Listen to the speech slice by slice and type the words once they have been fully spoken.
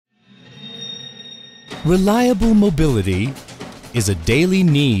Reliable mobility is a daily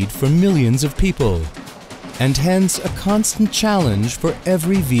need for millions of people, and hence a constant challenge for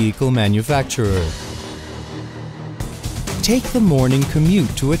every vehicle manufacturer. Take the morning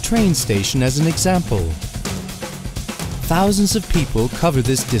commute to a train station as an example. Thousands of people cover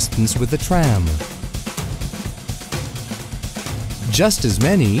this distance with a tram. Just as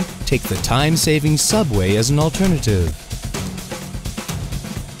many take the time-saving subway as an alternative.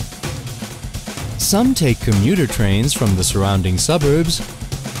 Some take commuter trains from the surrounding suburbs,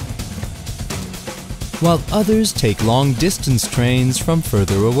 while others take long-distance trains from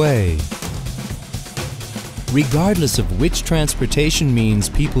further away. Regardless of which transportation means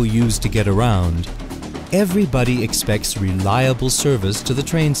people use to get around, everybody expects reliable service to the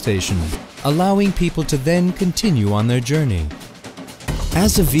train station, allowing people to then continue on their journey.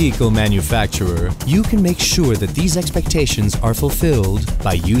 As a vehicle manufacturer, you can make sure that these expectations are fulfilled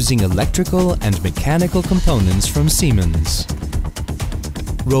by using electrical and mechanical components from Siemens.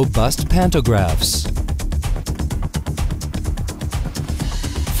 Robust pantographs,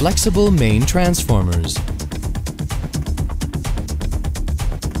 flexible main transformers,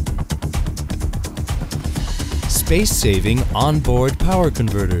 space-saving onboard power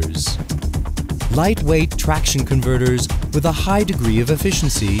converters, lightweight traction converters with a high degree of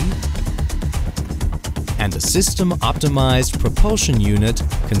efficiency, and a system-optimized propulsion unit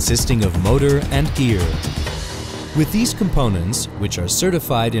consisting of motor and gear. With these components, which are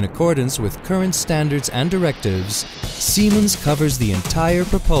certified in accordance with current standards and directives, Siemens covers the entire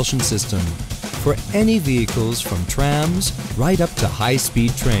propulsion system for any vehicles from trams right up to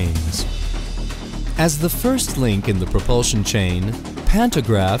high-speed trains. As the first link in the propulsion chain,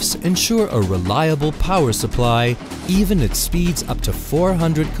 pantographs ensure a reliable power supply even at speeds up to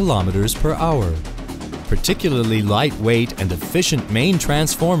 400 kilometers per hour. Particularly lightweight and efficient main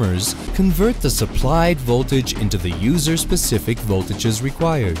transformers convert the supplied voltage into the user-specific voltages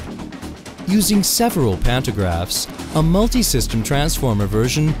required. Using several pantographs, a multi-system transformer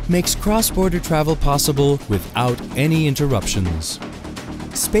version makes cross-border travel possible without any interruptions.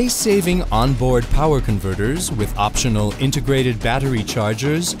 Space-saving onboard power converters with optional integrated battery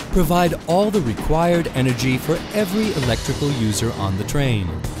chargers provide all the required energy for every electrical user on the train.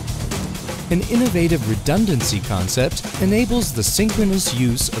 An innovative redundancy concept enables the synchronous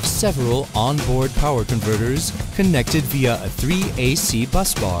use of several onboard power converters connected via a 3AC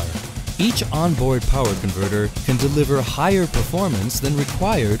bus bar. Each onboard power converter can deliver higher performance than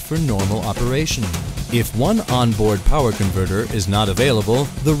required for normal operation. If one onboard power converter is not available,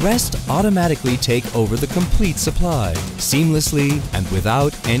 the rest automatically take over the complete supply, seamlessly and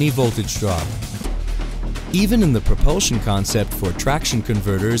without any voltage drop. Even in the propulsion concept for traction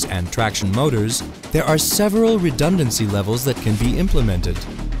converters and traction motors, there are several redundancy levels that can be implemented.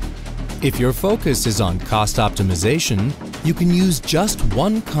 If your focus is on cost optimization, you can use just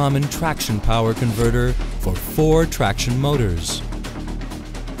one common traction power converter for 4 traction motors.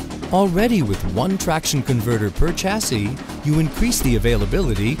 Already with one traction converter per chassis, you increase the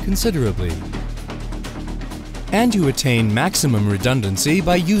availability considerably. And you attain maximum redundancy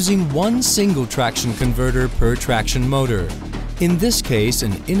by using one single traction converter per traction motor, in this case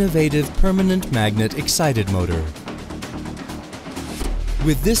an innovative permanent magnet excited motor.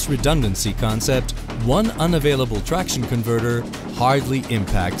 With this redundancy concept, one unavailable traction converter hardly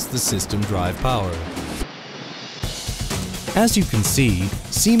impacts the system drive power. As you can see,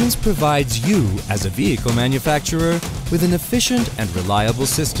 Siemens provides you, as a vehicle manufacturer, with an efficient and reliable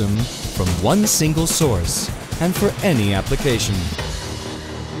system from one single source and for any application.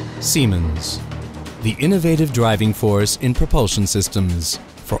 Siemens, the innovative driving force in propulsion systems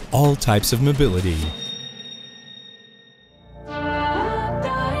for all types of mobility.